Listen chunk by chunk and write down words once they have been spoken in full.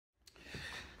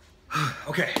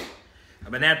Okay,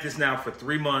 I've been at this now for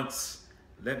 3 months.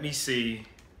 Let me see.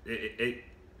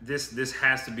 This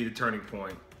has to be the turning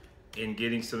point in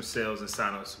getting some sales and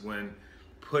signups when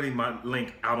putting my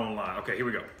link out online. Okay, here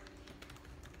we go.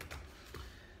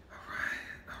 All right.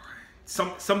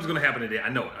 Something's gonna happen today. I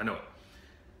know it.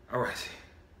 All right.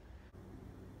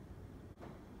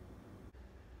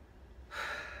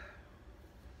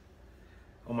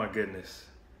 Oh my goodness.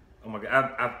 Oh my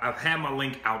God, I've had my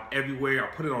link out everywhere. I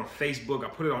put it on Facebook, I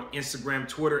put it on Instagram,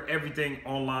 Twitter, everything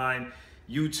online,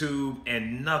 YouTube,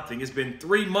 and nothing. It's been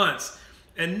 3 months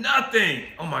and nothing.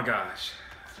 Oh my gosh.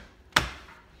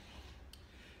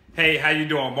 Hey, how you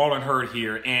doing? Marlon Hurd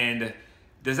here. And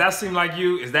does that seem like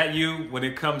you? Is that you when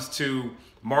it comes to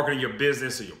marketing your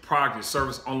business or your product, your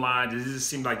service online? Does it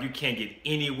seem like you can't get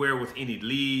anywhere with any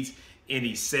leads,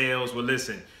 any sales? Well,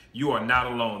 listen. You are not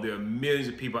alone. There are millions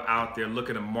of people out there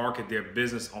looking to market their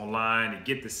business online and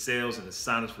get the sales and the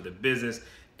signups for the business,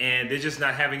 and they're just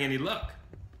not having any luck.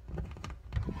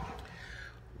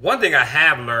 One thing I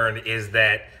have learned is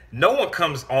that no one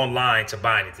comes online to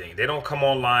buy anything. They don't come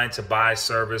online to buy a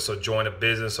service or join a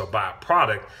business or buy a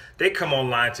product. They come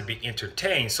online to be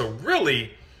entertained. So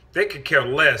really, they could care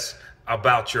less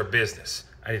about your business.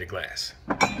 I need a glass.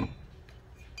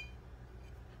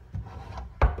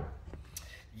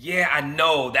 Yeah, I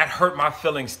know. That hurt my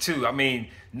feelings too. I mean,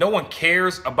 no one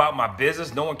cares about my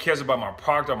business. No one cares about my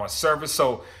product or my service.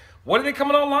 So what are they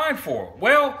coming online for?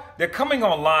 Well, they're coming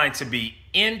online to be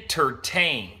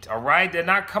entertained, all right? They're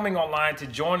not coming online to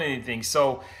join anything.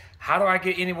 So how do I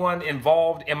get anyone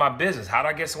involved in my business? How do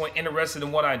I get someone interested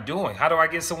in what I'm doing? How do I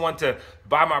get someone to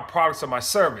buy my products or my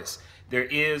service? There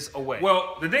is a way.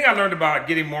 Well, the thing I learned about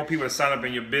getting more people to sign up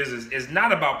in your business is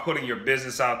not about putting your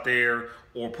business out there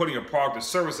or putting your product or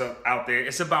service out there.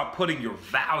 It's about putting your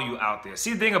value out there.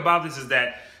 See, the thing about this is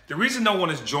that the reason no one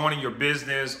is joining your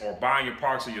business or buying your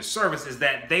products or your service is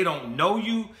that they don't know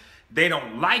you, they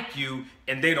don't like you,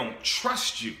 and they don't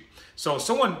trust you. So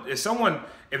if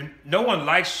no one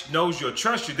likes, knows you, or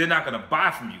trusts you, they're not gonna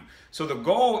buy from you. So the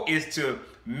goal is to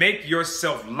make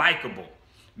yourself likable.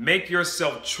 Make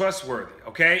yourself trustworthy,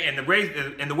 okay? And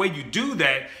the way you do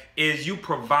that is you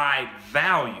provide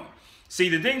value. See,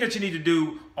 the thing that you need to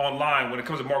do online when it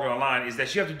comes to marketing online is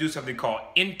that you have to do something called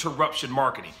interruption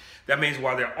marketing. That means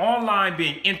while they're online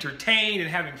being entertained and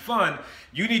having fun,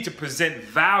 you need to present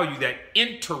value that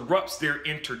interrupts their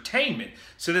entertainment.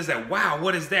 So there's that, wow,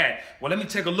 what is that? Well, let me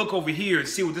take a look over here and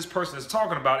see what this person is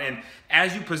talking about. And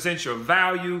as you present your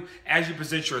value, as you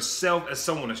present yourself as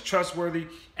someone that's trustworthy,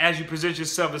 as you present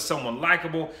yourself as someone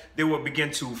likable, they will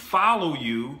begin to follow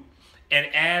you.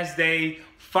 And as they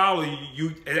follow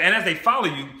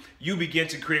you, you begin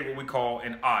to create what we call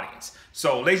an audience.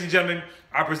 So, ladies and gentlemen,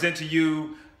 I present to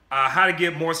you how to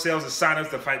get more sales and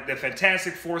signups, the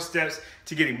fantastic 4 steps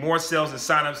to getting more sales and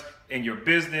signups in your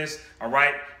business, all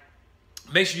right?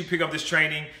 Make sure you pick up this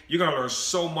training. You're gonna learn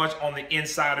so much on the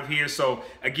inside of here. So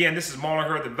again, this is Marlon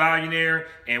Hurd, the Valuenaire,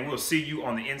 and we'll see you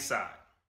on the inside.